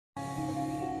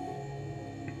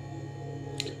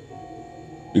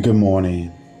Good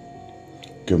morning.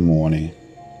 Good morning.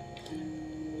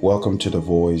 Welcome to the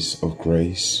Voice of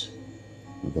Grace,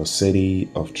 the city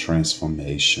of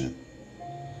transformation,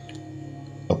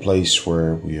 a place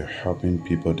where we are helping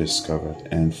people discover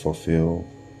and fulfill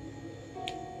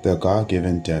their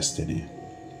God-given destiny.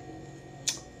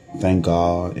 Thank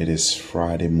God it is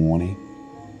Friday morning,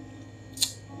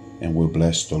 and we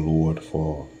bless the Lord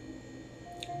for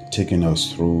taking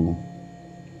us through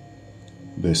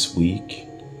this week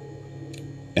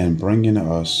and bringing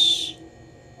us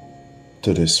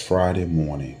to this Friday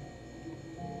morning.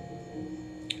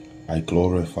 I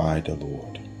glorify the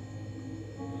Lord.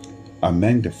 I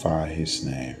magnify His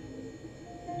name.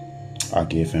 I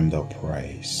give Him the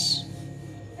praise.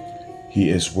 He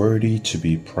is worthy to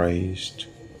be praised,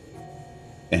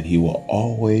 and He will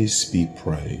always be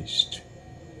praised.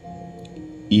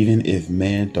 Even if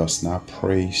man does not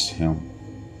praise Him,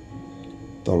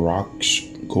 the rocks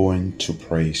going to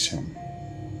praise Him.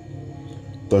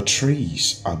 The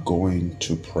trees are going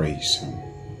to praise Him.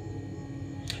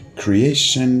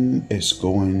 Creation is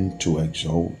going to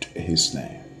exalt His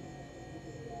name.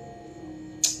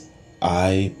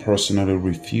 I personally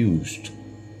refused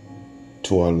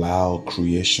to allow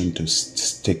creation to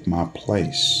take my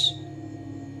place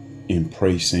in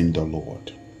praising the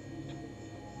Lord.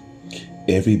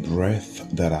 Every breath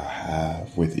that I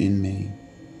have within me,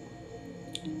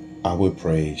 I will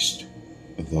praise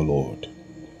the Lord.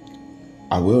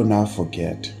 I will not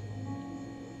forget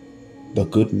the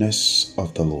goodness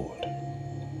of the Lord,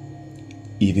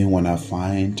 even when I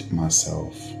find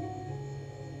myself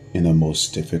in the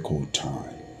most difficult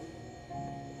time.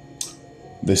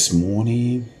 This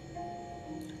morning,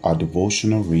 our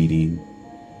devotional reading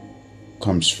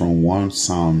comes from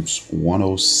Psalms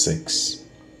 106.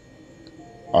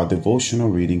 Our devotional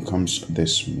reading comes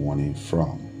this morning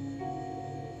from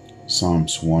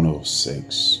Psalms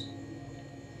 106.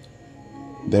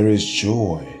 There is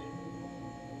joy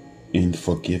in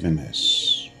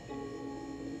forgiveness.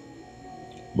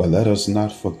 But let us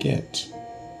not forget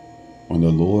when the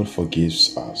Lord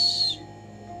forgives us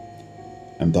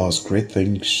and does great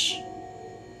things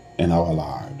in our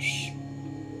lives.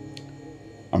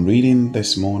 I'm reading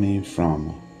this morning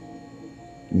from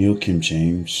New King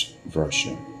James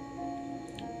Version,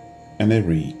 and it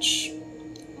reads,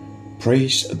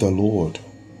 Praise the Lord,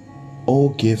 oh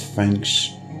give thanks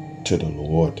to the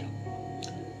Lord,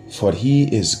 for He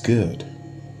is good,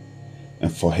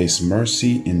 and for His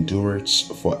mercy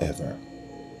endureth forever.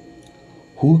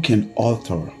 Who can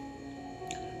alter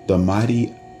the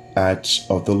mighty acts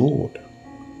of the Lord?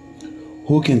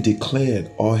 Who can declare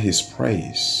all His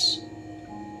praise?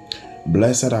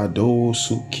 Blessed are those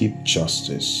who keep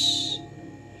justice,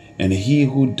 and he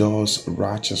who does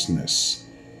righteousness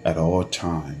at all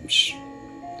times.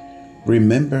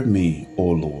 Remember me, O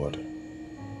Lord,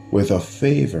 with a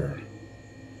favor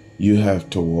you have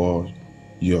toward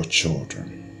your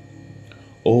children.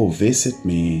 Oh, visit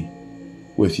me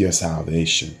with your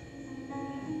salvation,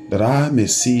 that I may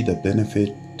see the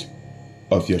benefit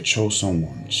of your chosen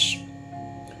ones,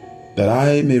 that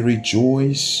I may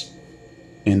rejoice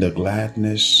in the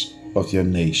gladness of your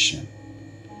nation,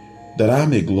 that I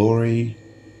may glory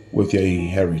with your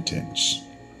inheritance.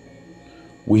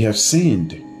 We have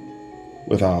sinned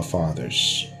with our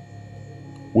fathers.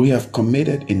 We have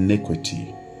committed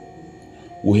iniquity.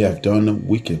 We have done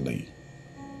wickedly.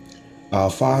 Our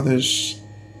fathers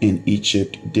in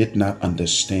Egypt did not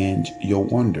understand your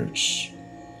wonders.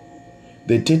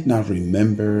 They did not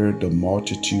remember the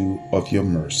multitude of your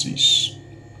mercies,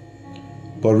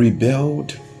 but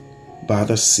rebelled by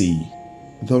the sea,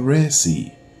 the Red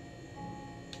Sea.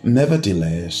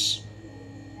 Nevertheless,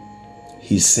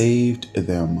 He saved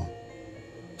them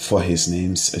for His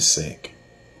name's sake,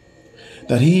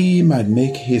 that He might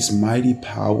make His mighty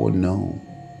power known.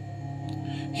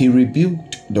 He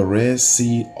rebuked the Red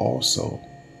Sea also,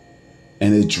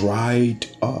 and it dried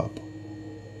up.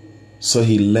 So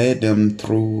He led them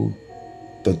through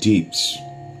the deeps,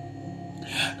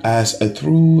 as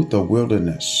through the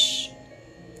wilderness.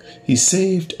 He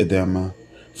saved them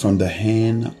from the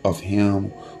hand of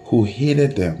him who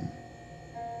hated them.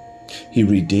 He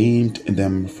redeemed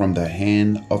them from the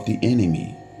hand of the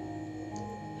enemy.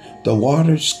 The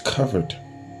waters covered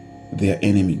their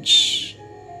enemies.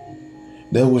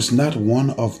 There was not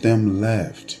one of them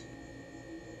left.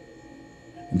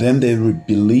 Then they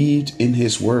believed in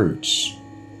His words.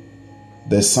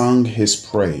 They sung His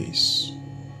praise.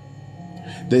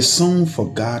 They soon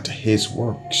forgot His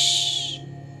works.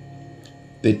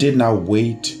 They did not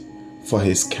wait for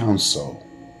His counsel,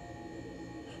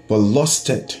 but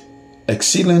lusted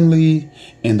exceedingly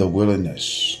in the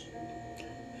wilderness,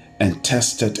 and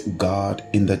tested God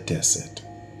in the desert.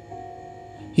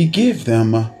 He gave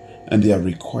them their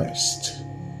request,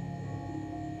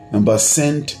 but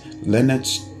sent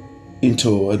linnets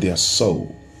into their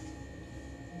soul.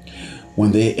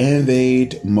 When they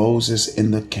envied Moses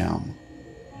in the camp,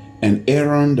 and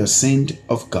Aaron the saint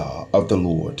of God, of the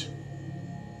Lord,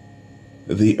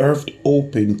 the earth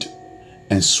opened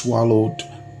and swallowed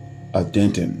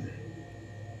Dathan,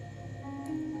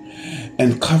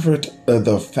 and covered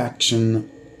the faction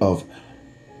of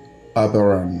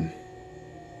Abiram.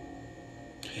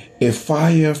 A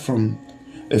fire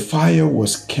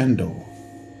was kindled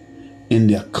in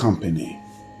their company.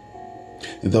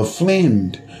 The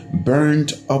flame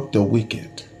burned up the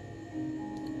wicked.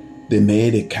 They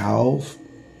made a calf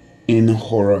in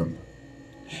Horeb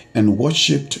and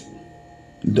worshipped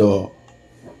the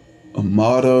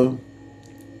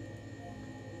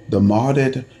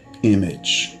martyred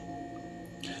image.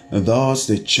 Thus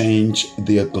they changed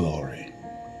their glory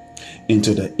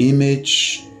into the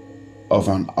image of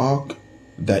an ox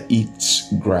that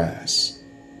eats grass.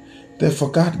 They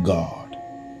forgot God,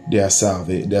 their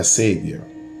Savior,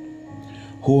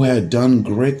 who had done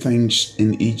great things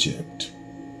in Egypt,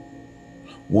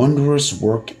 wondrous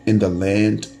work in the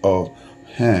land of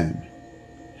Ham,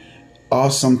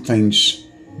 awesome things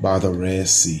by the Red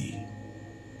Sea.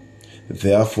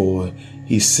 Therefore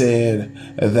he said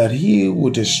that he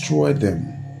would destroy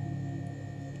them.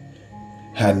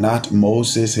 Had not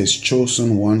Moses, his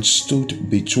chosen one, stood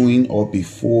between or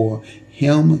before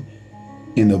him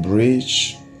in the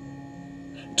bridge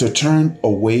to turn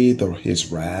away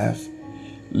his wrath,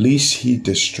 lest he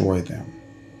destroy them?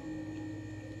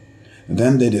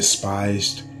 Then they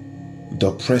despised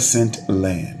the present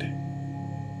land,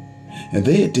 and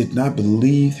they did not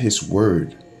believe his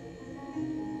word,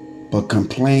 but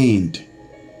complained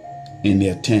in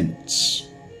their tents,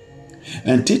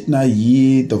 and did not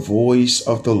heed the voice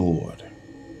of the Lord.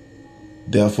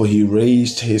 Therefore he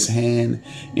raised his hand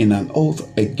in an oath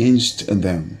against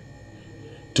them,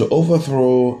 to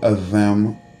overthrow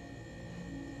them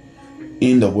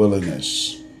in the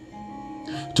wilderness,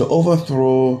 to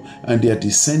overthrow their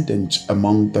descendants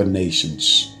among the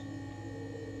nations,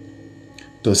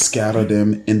 to scatter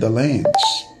them in the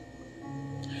lands.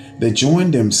 They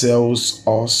joined themselves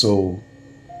also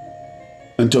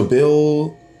and to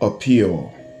build a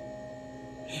Peor,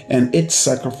 and its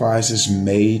sacrifices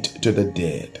made to the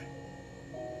dead.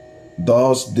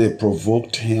 Thus they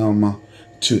provoked him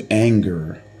to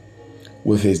anger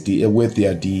with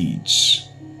their deeds.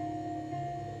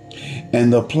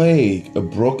 And the plague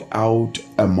broke out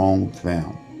among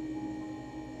them.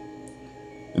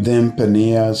 Then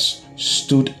Phinehas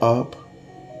stood up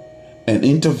and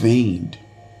intervened,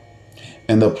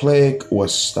 and the plague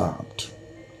was stopped.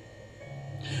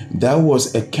 That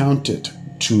was accounted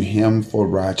to him for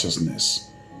righteousness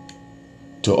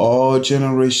to all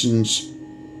generations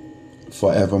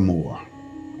forevermore.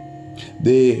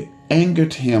 They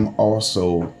angered him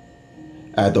also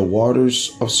at the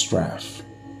waters of Strife,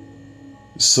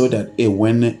 so that it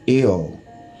went ill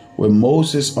with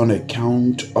Moses on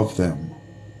account of them,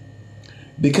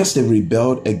 because they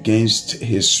rebelled against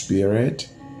his spirit,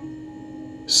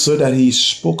 so that he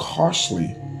spoke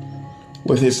harshly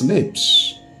with his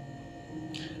lips.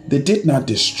 They did not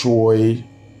destroy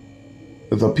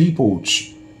the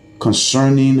peoples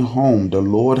concerning whom the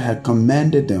Lord had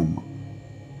commanded them,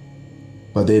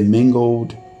 but they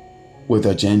mingled with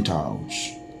the Gentiles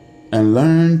and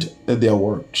learned their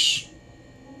works.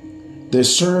 They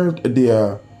served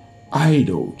their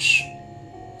idols,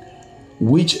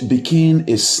 which became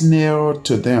a snare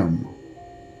to them.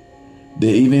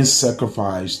 They even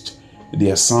sacrificed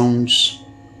their sons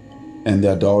and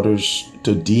their daughters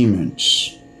to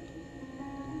demons,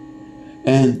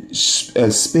 and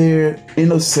spared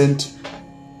innocent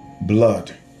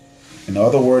blood. In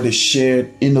other words, they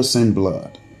shed innocent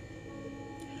blood,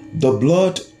 the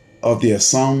blood of their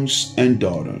sons and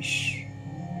daughters,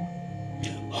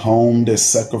 whom they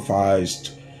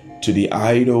sacrificed to the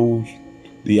idols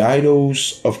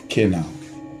of Canaan,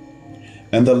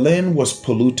 and the land was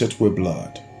polluted with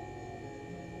blood.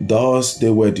 Thus they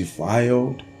were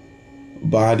defiled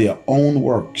by their own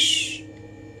works,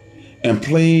 and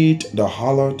played the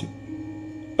harlot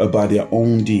by their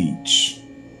own deeds.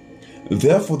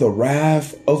 Therefore the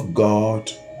wrath of God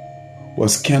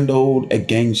was kindled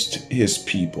against his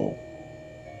people,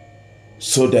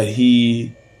 so that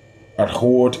he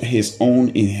abhorred his own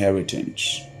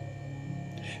inheritance,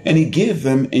 and he gave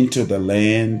them into the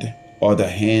land or the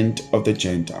hand of the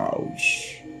Gentiles,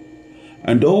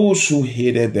 and those who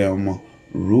hated them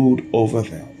ruled over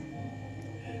them,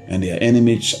 and their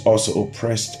enemies also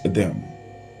oppressed them.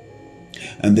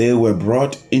 And they were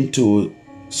brought into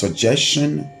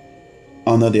subjection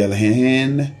under their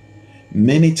hand.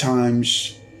 Many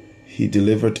times he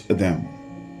delivered them.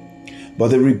 But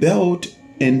they rebelled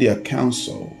in their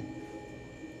counsel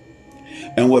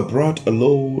and were brought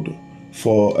low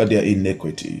for their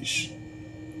iniquities.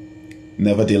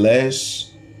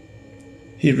 Nevertheless,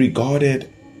 he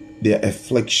regarded their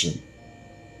affliction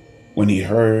when he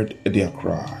heard their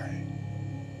cry.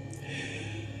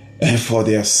 And for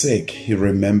their sake he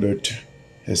remembered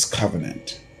his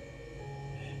covenant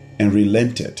and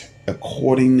relented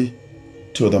according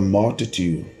to the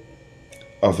multitude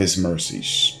of his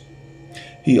mercies.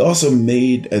 He also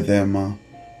made them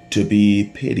to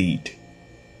be pitied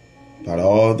by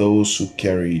all those who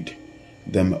carried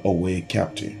them away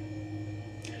captive.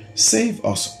 Save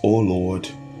us, O Lord,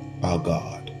 our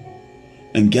God,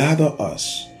 and gather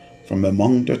us from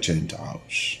among the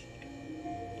Gentiles,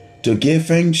 to give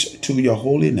thanks to your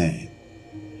holy name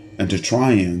and to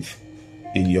triumph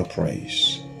in your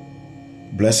praise.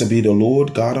 Blessed be the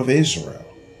Lord God of Israel,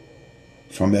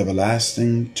 from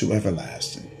everlasting to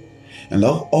everlasting. And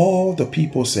let all the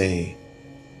people say,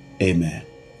 Amen.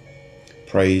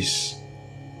 Praise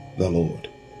the Lord.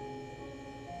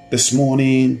 This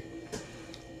morning,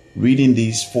 reading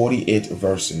these 48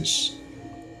 verses,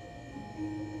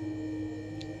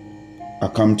 I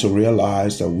come to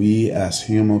realize that we as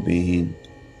human beings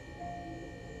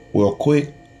were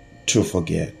quick to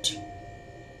forget.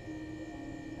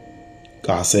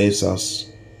 God saves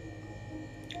us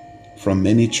from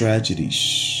many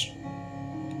tragedies,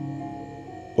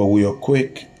 but we are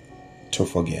quick to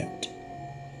forget.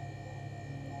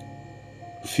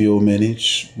 Few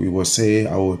minutes we will say,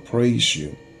 I will praise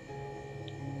you.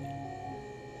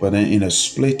 But then in a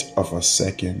split of a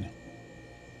second,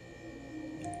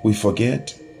 we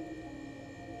forget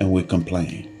and we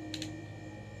complain.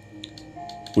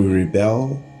 We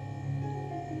rebel,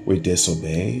 we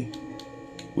disobey,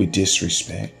 we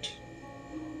disrespect,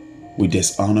 we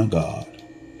dishonor God.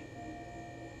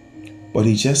 But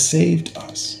he just saved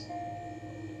us,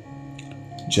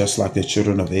 just like the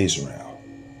children of Israel.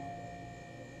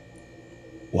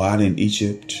 While in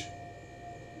Egypt,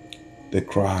 they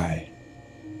cry.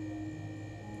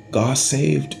 God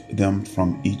saved them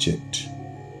from Egypt,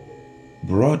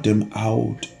 brought them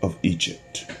out of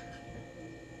Egypt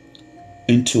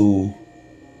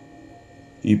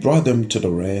he brought them to the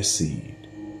Red Sea.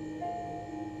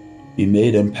 He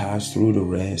made them pass through the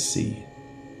Red Sea.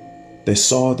 They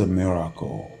saw the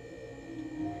miracle.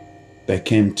 They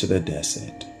came to the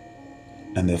desert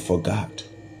and they forgot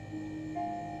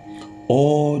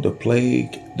all the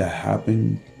plague that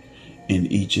happened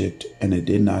in Egypt, and it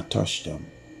did not touch them.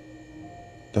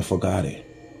 They forgot it.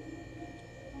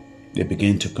 They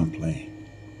began to complain.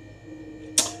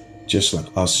 Just like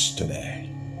us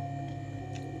today.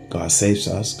 God saves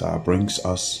us. God brings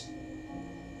us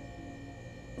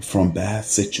from bad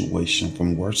situation,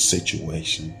 from worse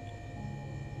situation.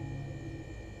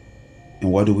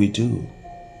 And what do?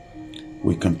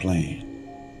 We complain.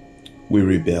 We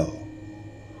rebel.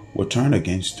 We turn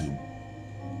against him.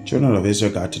 Children of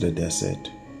Israel got to the desert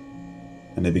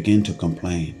and they began to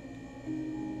complain.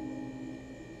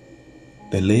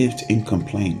 They lived in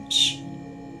complaints.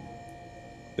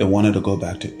 They wanted to go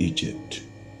back to Egypt.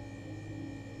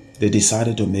 They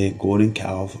decided to make golden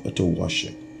calf to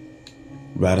worship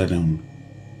rather than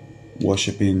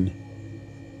worshiping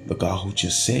the God who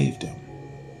just saved them.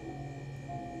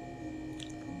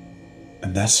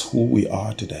 And that's who we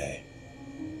are today.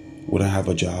 We don't have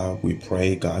a job. We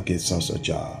pray God gives us a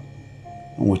job.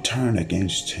 And we turn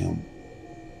against him.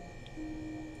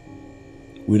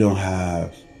 We don't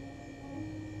have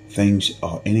things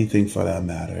or anything for that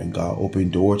matter. And God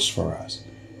opened doors for us.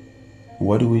 And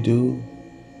what do?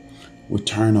 We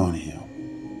turn on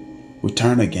him. We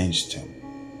turn against him.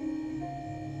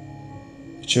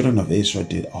 The children of Israel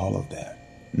did all of that.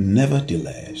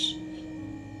 Nevertheless,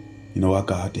 you know what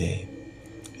God did?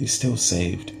 He still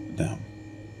saved them.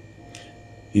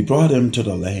 He brought them to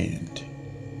the land.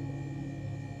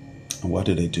 And what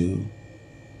did they do?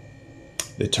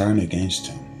 They turned against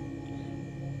him.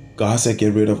 God said,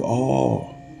 get rid of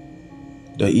all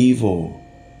the evil.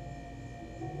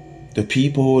 The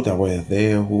people that were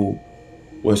there who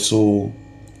were so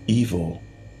evil.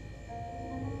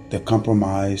 They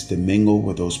compromised, they mingled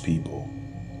with those people.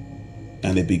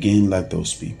 And they became like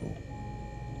those people.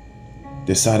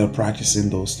 They started practicing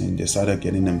those things. They started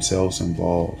getting themselves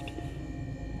involved.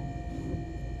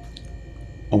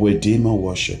 And with demon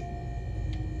worship,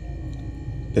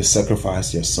 they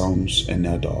sacrificed their sons and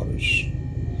their daughters.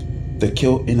 They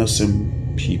killed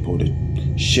innocent people. They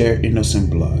shed innocent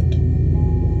blood.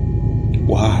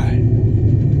 Why?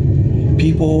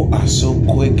 People are so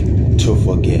quick to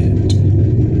forget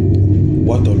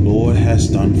what the Lord has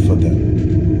done for them.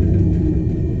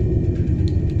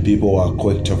 People are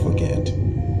quick to forget.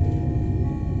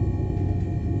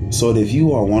 So if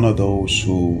you are one of those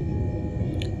who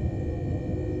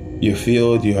you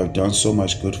feel you have done so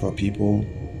much good for people,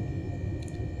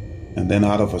 and then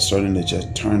out of a sudden they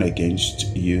just turn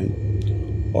against you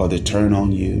or they turn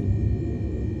on you,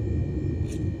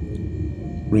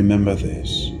 remember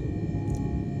this.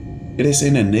 It is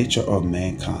in the nature of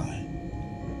mankind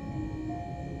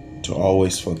to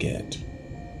always forget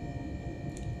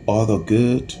all the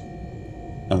good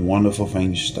and wonderful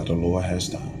things that the Lord has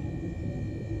done.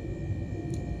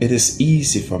 It is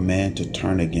easy for man to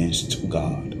turn against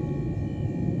God.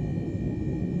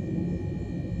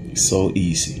 It's so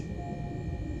easy.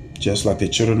 Just like the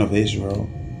children of Israel,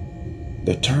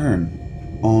 they turn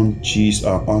on Jesus,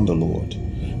 on the Lord.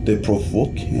 They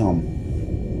provoke him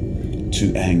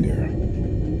to anger.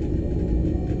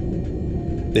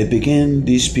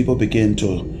 These people begin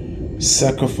to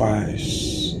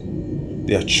sacrifice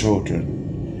their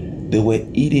children. They were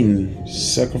eating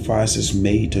sacrifices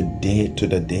made to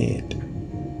the dead.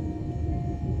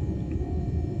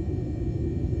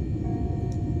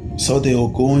 So they are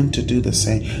going to do the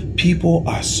same. People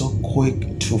are so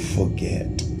quick to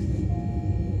forget.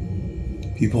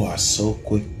 People are so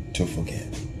quick to forget.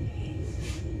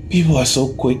 People are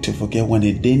so quick to forget when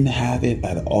they didn't have it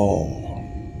at all.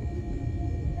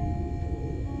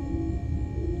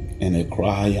 And they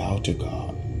cry out to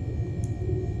God.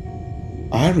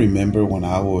 I remember when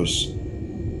I was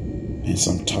in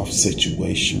some tough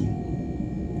situation.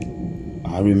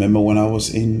 I remember when I was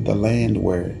in the land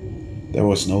where there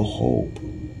was no hope.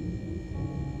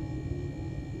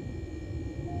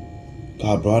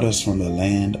 God brought us from the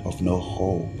land of no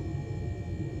hope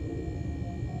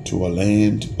to a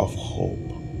land of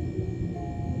hope.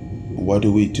 And what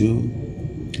do? We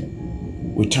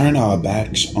turn our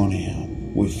backs on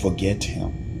him. We forget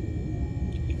him.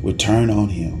 We turn on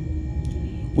him.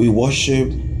 We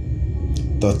worship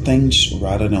the things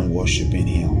rather than worshiping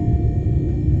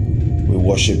him. We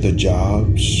worship the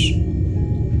jobs.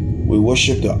 We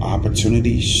worship the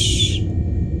opportunities.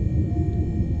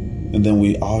 And then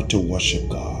we ought to worship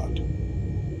God.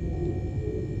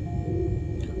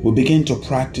 We begin to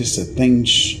practice the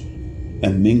things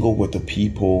and mingle with the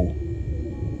people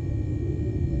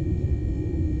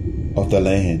of the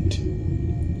land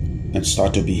and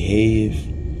start to behave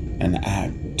and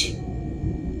act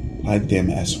like them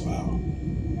as well.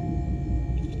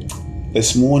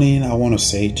 This morning, I want to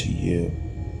say to you,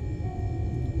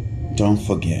 don't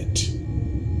forget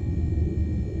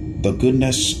the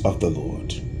goodness of the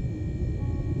Lord.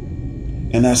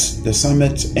 And as the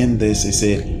psalmist ends this, it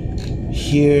said,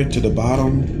 here to the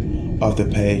bottom of the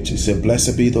page, it said,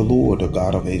 blessed be the Lord, the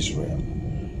God of Israel,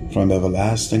 from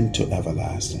everlasting to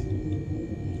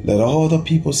everlasting. Let all the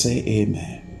people say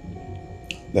amen.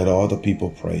 Let all the people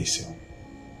praise him.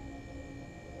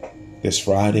 This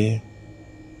Friday,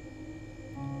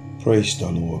 praise the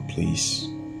Lord, please.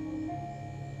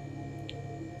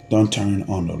 Don't turn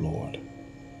on the Lord.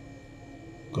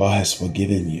 God has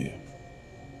forgiven you.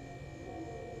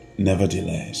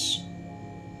 Nevertheless,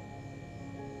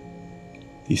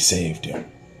 he saved you.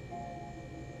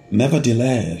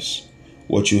 Nevertheless,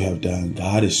 what you have done,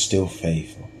 God is still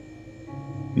faithful.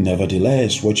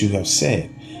 Nevertheless, what you have said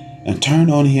and turn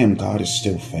on him, God is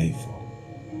still faithful.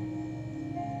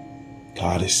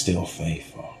 God is still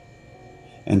faithful.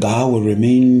 And God will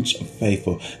remain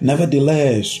faithful.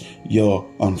 Nevertheless, your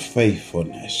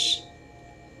unfaithfulness,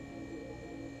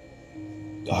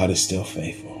 God is still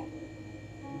faithful.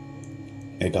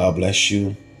 May God bless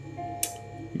you.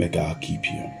 May God keep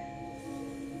you.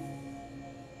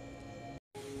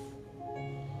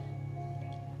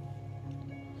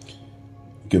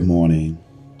 Good morning.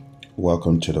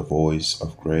 Welcome to the Voice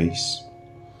of Grace,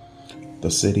 the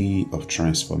city of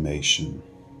transformation,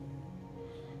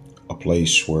 a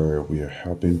place where we are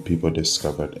helping people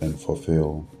discover and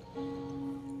fulfill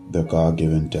their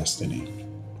God-given destiny,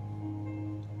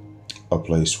 a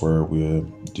place where we are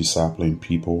discipling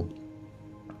people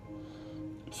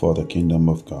for the kingdom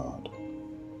of God,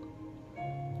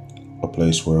 a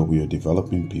place where we are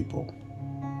developing people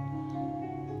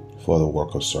for the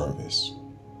work of service.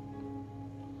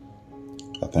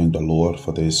 I thank the Lord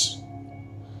for this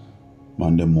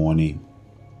Monday morning,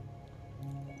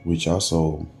 which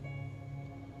also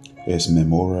is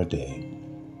Memorial Day.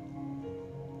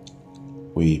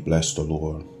 We bless the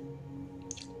Lord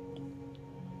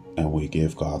and we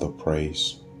give God the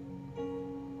praise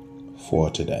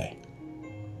for today.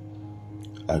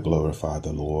 I glorify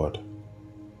the Lord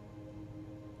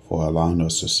for allowing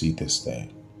us to see this day.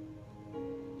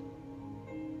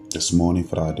 This morning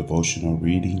for our devotional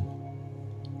reading,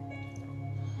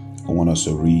 I want us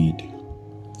to read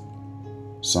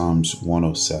Psalms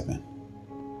 107.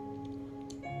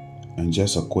 And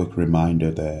just a quick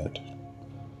reminder that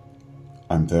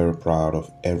I'm very proud of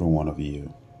every one of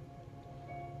you.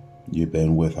 You've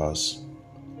been with us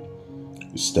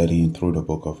studying through the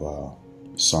book of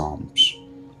Psalms.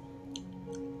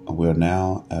 And we're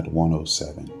now at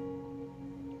 107.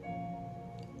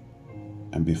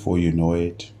 And before you know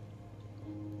it,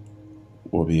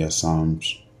 we'll be at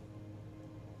Psalms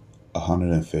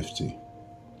 150.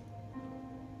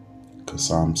 Because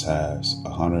Psalms has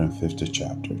 150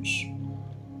 chapters.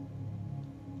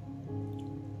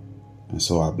 And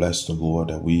so I bless the Lord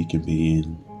that we can be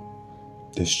in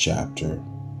this chapter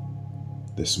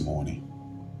this morning.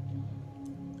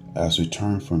 As we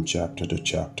turn from chapter to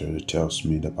chapter, it tells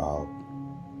me about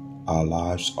our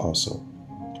lives also.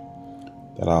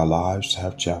 That our lives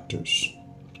have chapters.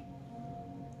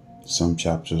 Some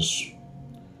chapters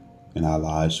in our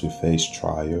lives we face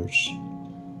trials.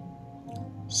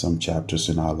 Some chapters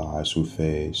in our lives we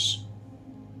face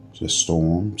the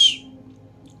storms.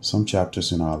 Some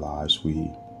chapters in our lives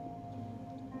we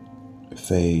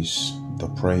face the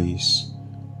praise,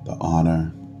 the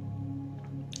honor,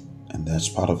 and that's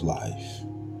part of life.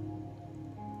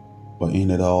 But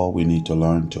in it all, we need to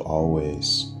learn to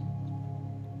always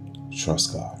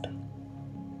trust God.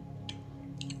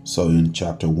 So in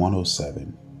chapter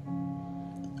 107,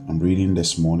 I'm reading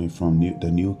this morning from the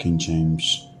New King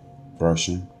James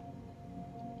Version.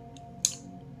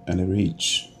 And it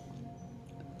reads,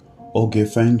 "Oh,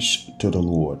 give thanks to the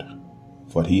Lord,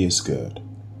 for he is good,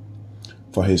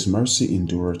 for his mercy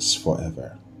endures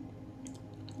forever.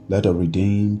 Let the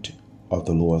redeemed of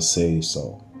the Lord say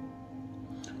so,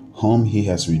 whom he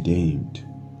has redeemed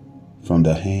from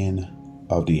the hand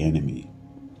of the enemy,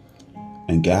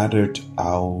 and gathered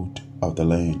out of the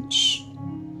lands,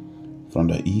 from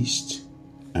the east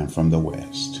and from the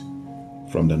west,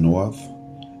 from the north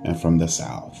and from the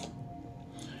south.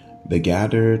 They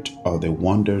gathered or they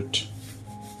wandered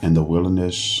in the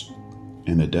wilderness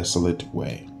in a desolate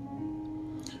way.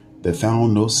 They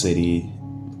found no city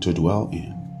to dwell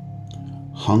in.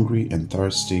 Hungry and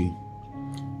thirsty,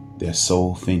 their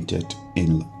soul fainted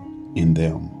in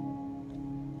them.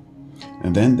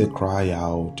 And then they cry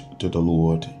out to the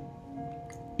Lord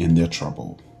in their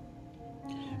trouble,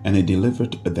 and he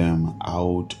delivered them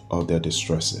out of their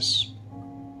distresses.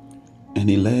 And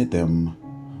he led them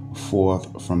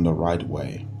forth from the right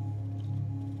way,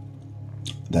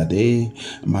 that they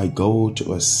might go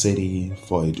to a city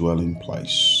for a dwelling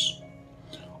place.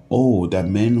 Oh, that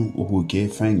men who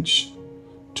give thanks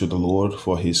to the Lord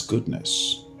for his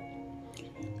goodness,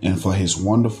 and for his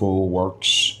wonderful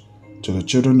works to the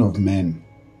children of men.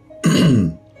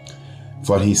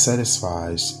 For he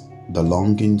satisfies the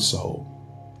longing soul,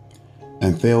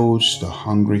 and fills the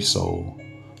hungry soul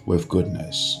with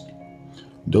goodness.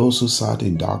 Those who sat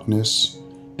in darkness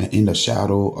and in the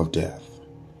shadow of death,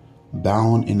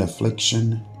 bound in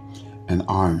affliction and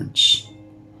irons,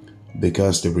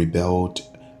 because they rebelled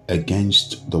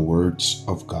against the words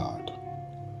of God,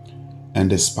 and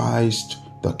despised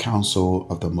the counsel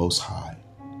of the Most High.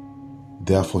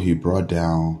 Therefore he brought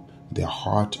down their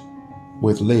heart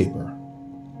with labor.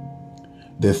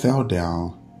 They fell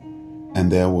down,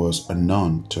 and there was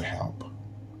none to help.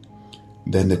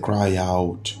 Then they cried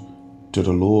out to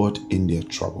the Lord in their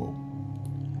trouble,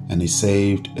 and he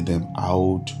saved them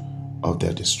out of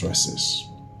their distresses.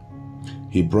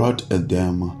 He brought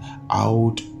them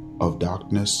out of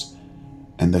darkness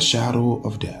and the shadow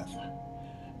of death,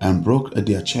 and broke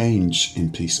their chains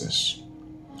in pieces.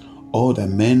 Oh, that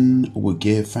men would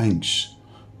give thanks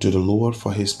to the Lord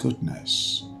for his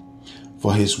goodness,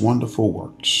 for his wonderful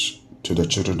works to the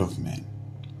children of men.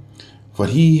 For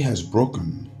he has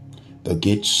broken the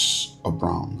gates of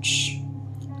bronze,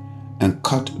 and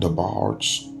cut the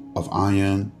bars of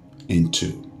iron in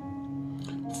two.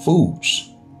 Fools,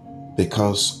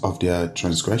 because of their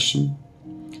transgression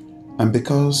and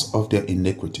because of their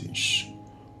iniquities,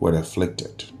 were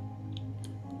afflicted.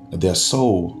 Their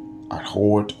soul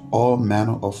abhorred all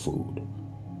manner of food,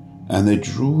 and they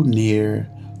drew near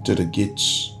to the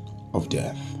gates of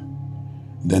death.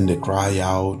 Then they cried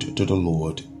out to the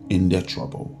Lord in their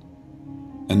trouble,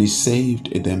 and he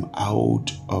saved them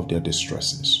out of their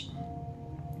distresses.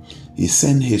 He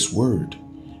sent his word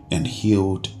and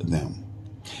healed them,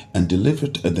 and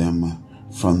delivered them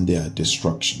from their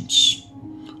destructions.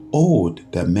 Oh,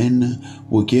 that men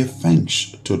will give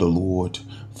thanks to the Lord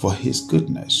for his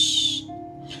goodness,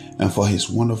 and for his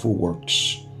wonderful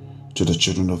works to the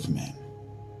children of men.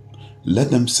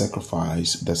 Let them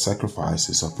sacrifice the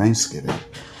sacrifices of thanksgiving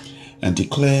and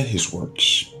declare his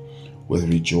works with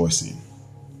rejoicing.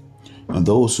 And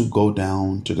those who go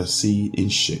down to the sea in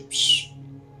ships,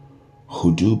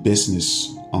 who do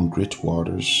business on great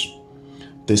waters,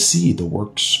 they see the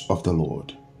works of the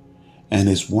Lord and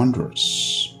his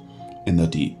wonders in the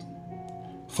deep.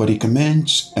 For he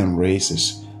commands and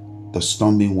raises the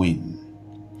stormy wind,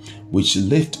 which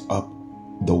lift up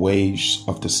the waves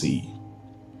of the sea.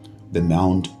 They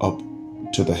mount up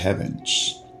to the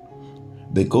heavens.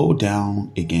 They go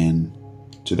down again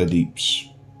to the deeps.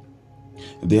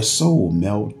 Their soul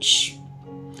melts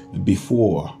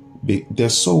because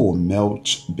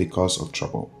of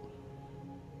trouble.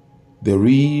 They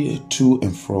rear to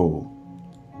and fro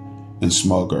and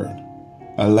smuggled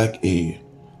like a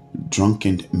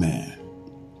drunken man,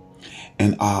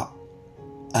 and are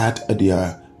at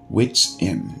their wits'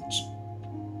 end.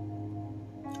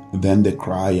 Then they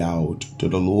cry out to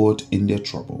the Lord in their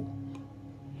trouble,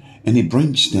 and he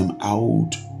brings them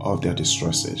out of their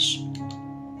distresses.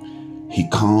 He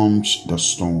calms the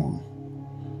storm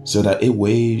so that its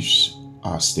waves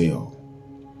are still.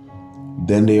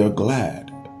 Then they are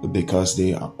glad because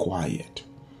they are quiet.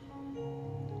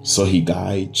 So he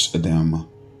guides them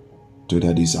to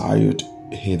their desired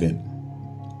haven.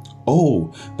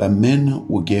 Oh, that men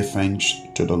will give thanks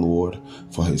to the Lord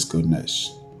for his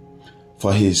goodness,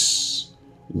 for his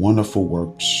wonderful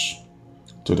works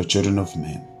to the children of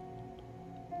men.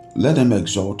 Let them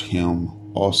exalt him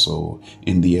also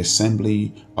in the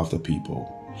assembly of the people,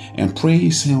 and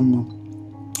praise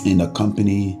him in the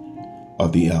company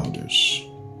of the elders.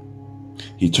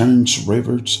 He turns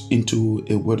rivers into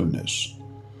a wilderness,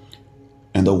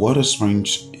 and the water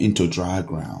springs into dry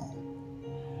ground,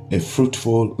 a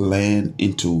fruitful land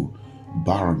into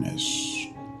barrenness.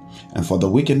 And for the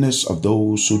wickedness of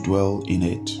those who dwell in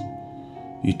it,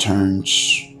 he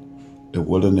turns the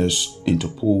wilderness into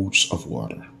pools of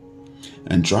water,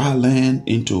 and dry land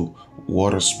into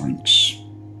water springs.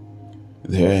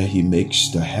 There he makes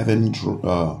the heaven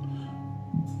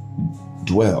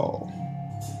dwell.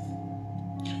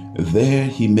 There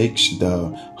he makes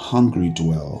the hungry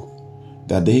dwell,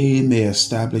 that they may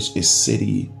establish a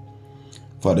city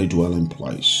for their dwelling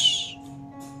place.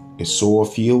 They sow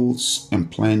fields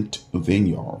and plant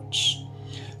vineyards,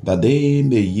 that they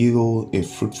may yield a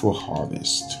fruitful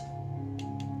harvest.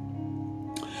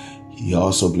 He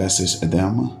also blesses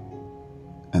them,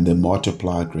 and they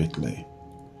multiply greatly.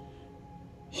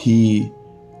 He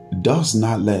does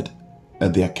not let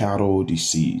their cattle be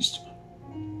seized.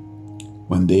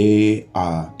 When they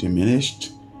are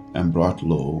diminished and brought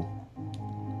low,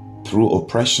 through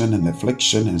oppression and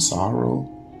affliction and sorrow,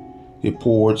 he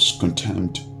pours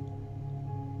contempt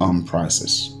on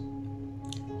prices,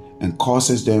 and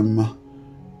causes them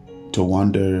to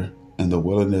wander in the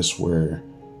wilderness where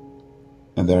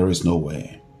there is no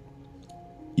way.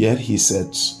 Yet he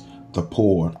sets the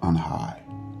poor on high,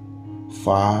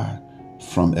 far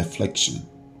from affliction.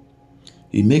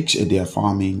 He makes their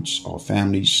farmings or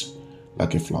families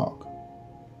like a flock.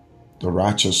 The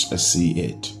righteous see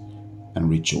it and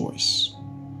rejoice,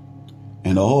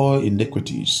 and all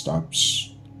iniquity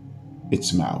stops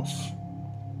its mouth.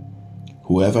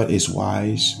 Whoever is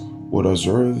wise will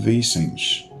observe these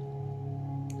things,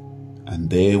 and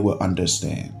they will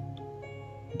understand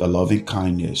the loving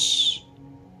kindness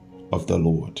of the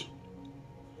Lord.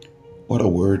 What a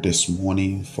word this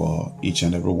morning for each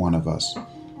and every one of us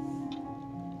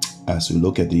as we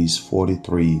look at these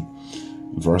 43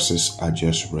 verses I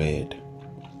just read.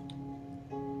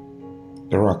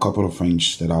 There are a couple of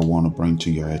things that I want to bring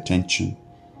to your attention.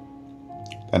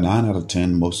 That 9 out of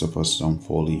 10, most of us don't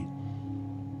fully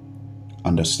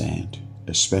understand,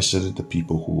 especially the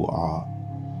people who are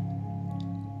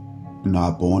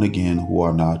not born again, who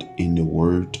are not in the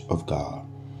Word of God,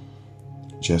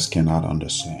 just cannot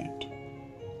understand.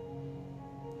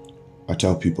 I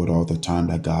tell people all the time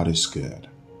that God is good.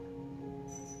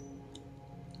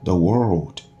 The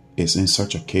world is in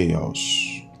such a chaos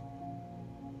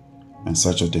and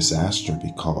such a disaster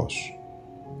because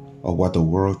of what the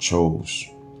world chose.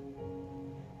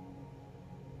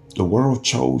 The world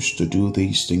chose to do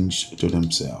these things to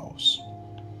themselves.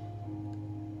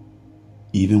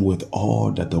 Even with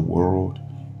all that the world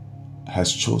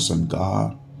has chosen,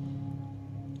 God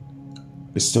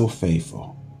is still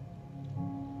faithful.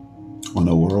 When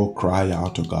the world cried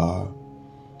out to God,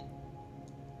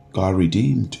 God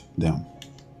redeemed them,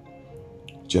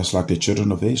 just like the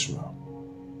children of Israel.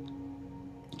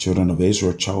 The children of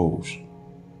Israel chose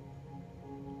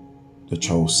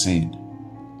sin,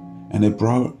 and it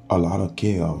brought a lot of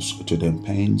chaos to them: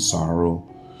 pain, sorrow,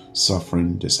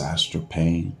 suffering, disaster,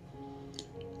 pain.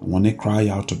 When they cry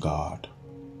out to God,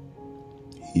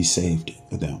 He saved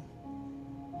them.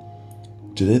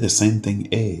 Today the same thing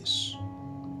is.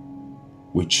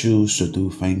 We choose to do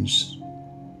things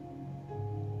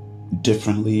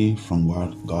differently from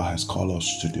what God has called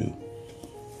us to do.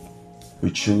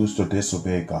 We choose to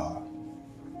disobey God.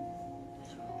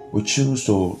 We choose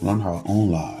to run our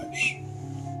own lives.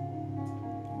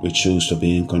 We choose to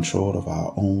be in control of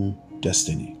our own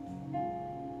destiny.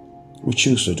 We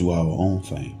choose to do our own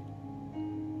thing.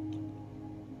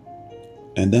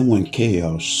 And then when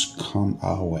chaos comes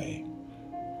our way,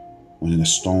 when the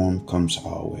storm comes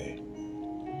our way,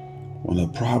 when the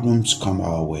problems come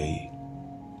our way,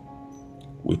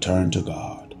 we turn to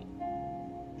God.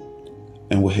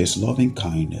 And with His loving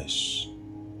kindness,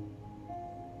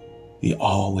 He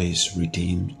always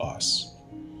redeemed us.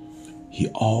 He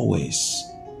always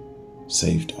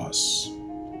saved us.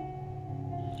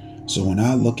 So when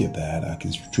I look at that, I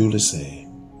can truly say,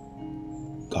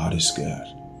 God is good.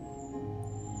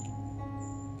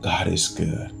 God is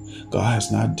good. God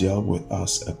has not dealt with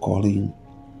us according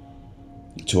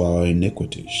to our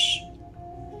iniquities.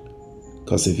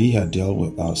 Because if He had dealt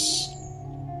with us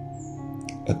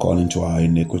according to our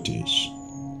iniquities,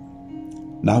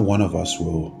 not one of us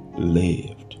will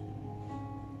live.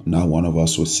 Not one of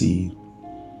us will see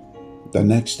the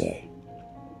next day.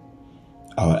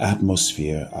 Our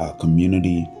atmosphere, our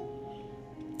community,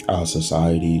 our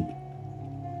society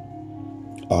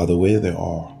are the way they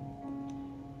are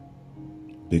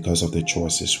because of the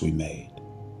choices we made.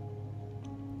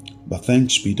 But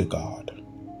thanks be to God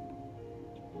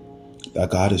that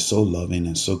God is so loving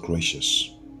and so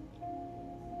gracious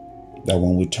that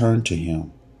when we turn to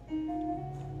Him,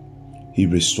 He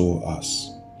restores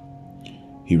us.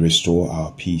 He restores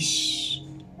our peace.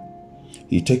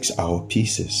 He takes our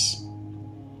pieces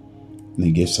and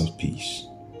He gives us peace.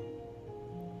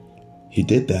 He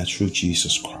did that through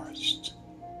Jesus Christ.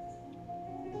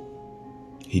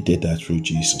 He did that through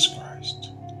Jesus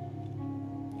Christ.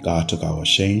 God took our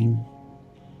shame.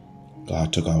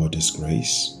 God took our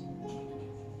disgrace.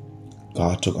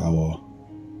 God took our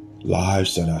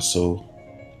lives that are so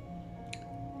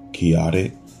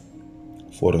chaotic,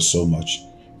 full of so much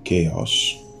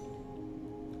chaos,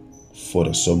 full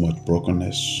of so much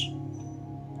brokenness,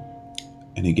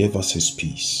 and He gave us His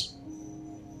peace.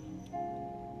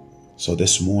 So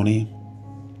this morning,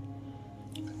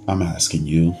 I'm asking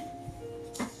you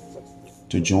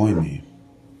to join me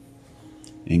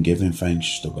in giving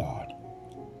thanks to God.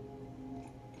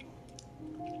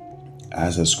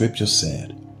 As the scripture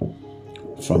said,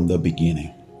 from the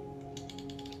beginning,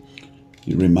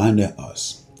 He reminded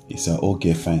us, He said, "Oh,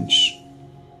 give thanks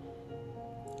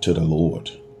to the Lord,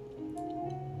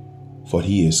 for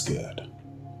He is good,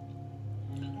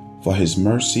 for His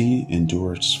mercy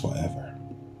endures forever."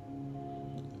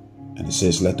 And it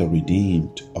says, "Let the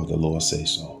redeemed of the Lord say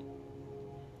so,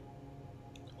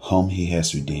 whom He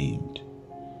has redeemed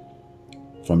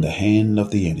from the hand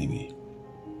of the enemy."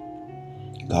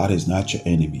 God is not your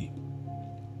enemy.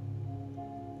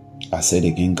 I said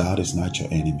again, God is not your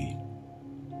enemy.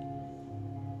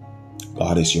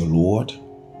 God is your Lord.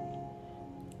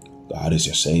 God is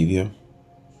your Savior.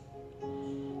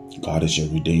 God is your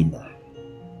Redeemer.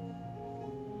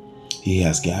 He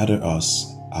has gathered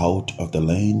us out of the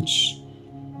lands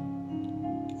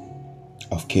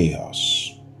of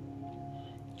chaos,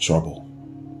 trouble,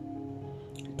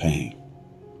 pain,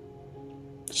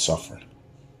 suffering,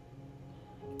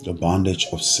 the bondage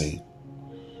of sin,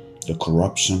 the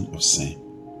corruption of sin,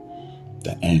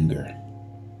 the anger,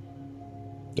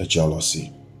 the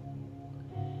jealousy,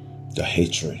 the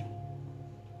hatred,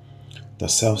 the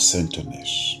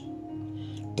self-centeredness,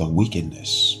 the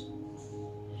wickedness.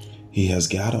 He has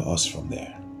gathered us from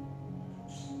there.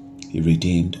 He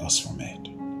redeemed us from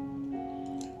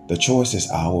it. The choice is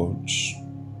ours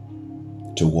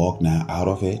to walk now out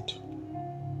of it,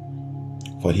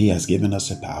 for He has given us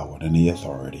the power and the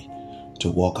authority to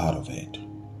walk out of it.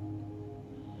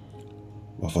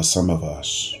 But for some of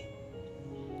us,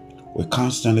 we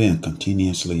constantly and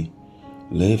continuously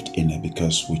lived in it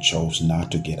because we chose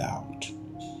not to get out.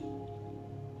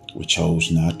 We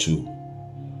chose not to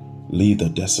leave the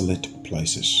desolate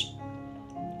places.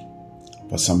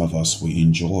 For some of us, we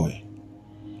enjoy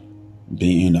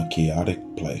being in a chaotic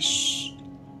place,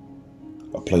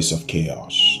 a place of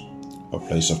chaos, a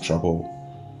place of trouble.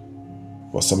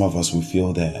 For some of us, we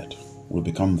feel that we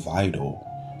become vital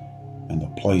in the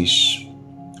place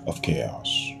of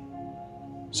chaos.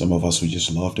 Some of us, we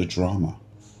just love the drama.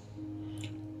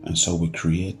 And so we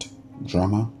create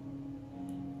drama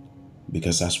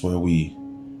because that's where we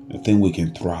think we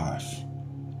can thrive.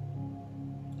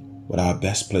 But our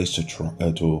best place to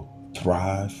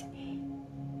thrive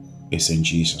is in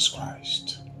Jesus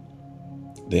Christ.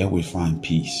 There we find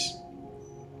peace.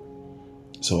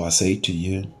 So I say to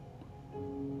you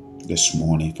this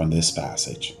morning from this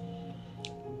passage,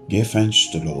 give thanks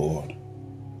to the Lord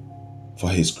for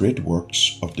his great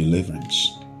works of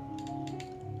deliverance.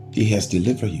 He has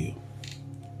delivered you,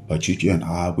 but you and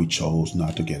I, we chose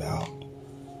not to get out.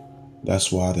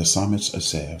 That's why the psalmist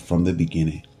said from the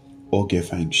beginning, oh, give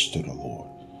thanks to the Lord.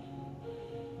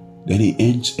 Then he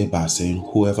ends it by saying,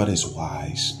 whoever is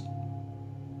wise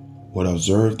will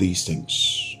observe these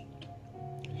things,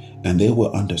 and they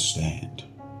will understand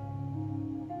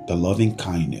the loving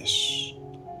kindness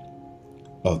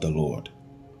of the Lord.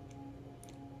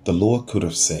 The Lord could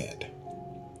have said,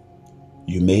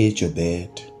 you made your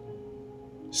bed,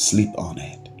 sleep on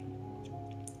it.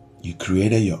 You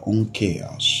created your own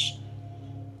chaos,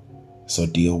 so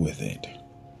deal with it.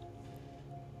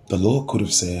 The Lord could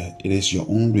have said, it is your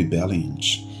own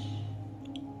rebellions,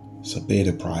 so pay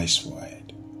the price for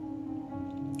it.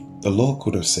 The Lord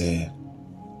could have said,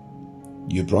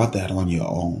 you brought that on your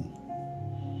own,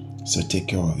 so take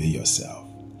care of it yourself.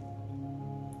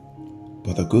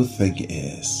 But the good thing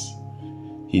is,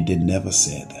 he did never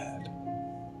say that.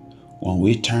 When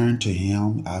we turn to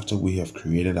him after we have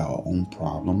created our own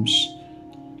problems,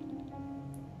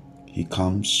 he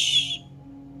comes,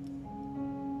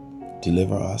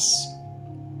 deliver us,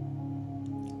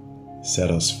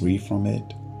 set us free from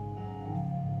it.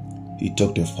 He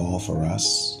took the fall for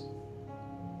us.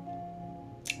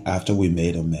 After we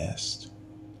made a mess,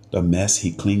 the mess,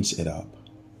 he cleans it up.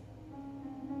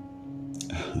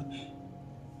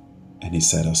 And he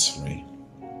set us free.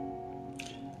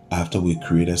 After we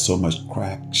created so much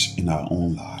cracks in our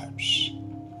own lives,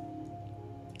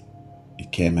 he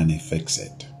came and he fixed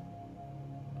it.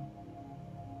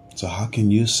 So how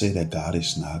can you say that God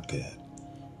is not good?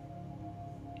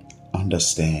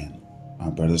 Understand, my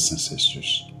brothers and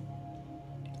sisters,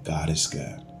 God is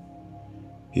good.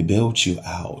 He built you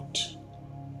out.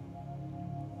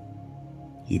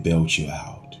 He built you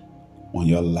out. When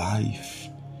your life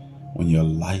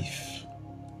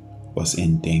was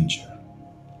in danger,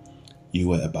 you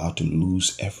were about to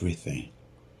lose everything,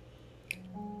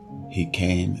 he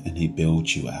came and he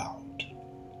built you out.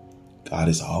 God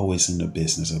is always in the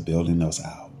business of building us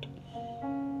out.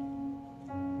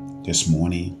 This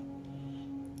morning,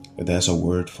 there's a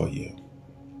word for you.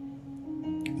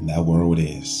 And that word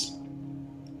is,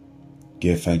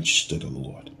 give thanks to the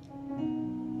Lord,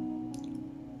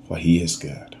 for he is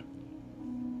good.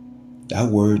 That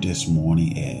word this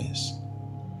morning is,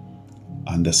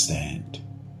 understand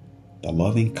the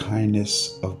loving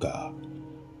kindness of God.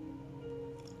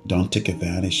 Don't take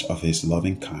advantage of his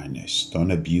loving kindness.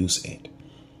 Don't abuse it.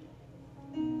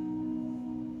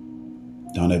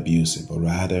 Don't abuse it, but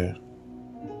rather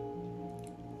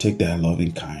take that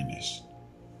loving kindness.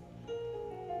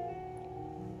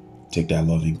 Take that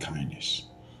loving kindness.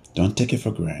 Don't take it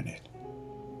for granted,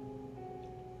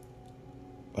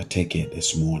 but take it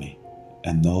this morning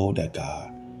and know that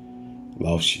God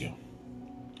loves you.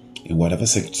 In whatever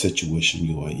situation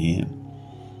you are in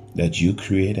that you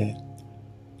created,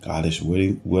 God is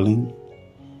willing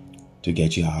to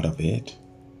get you out of it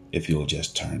if you'll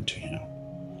just turn to him.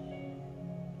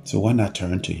 So why not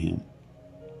turn to him?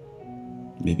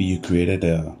 Maybe you created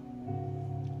a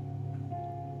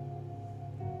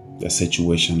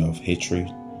situation of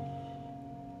hatred,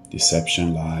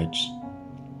 deception, lies,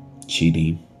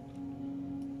 cheating.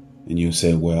 And you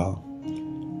say, well,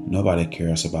 nobody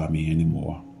cares about me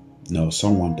anymore. No,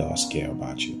 someone does care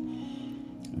about you.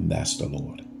 And that's the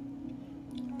Lord.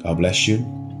 God bless you.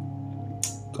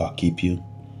 God keep you.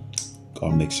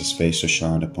 God makes his face to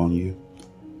shine upon you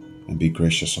and be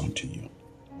gracious unto you.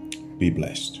 Be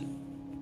blessed.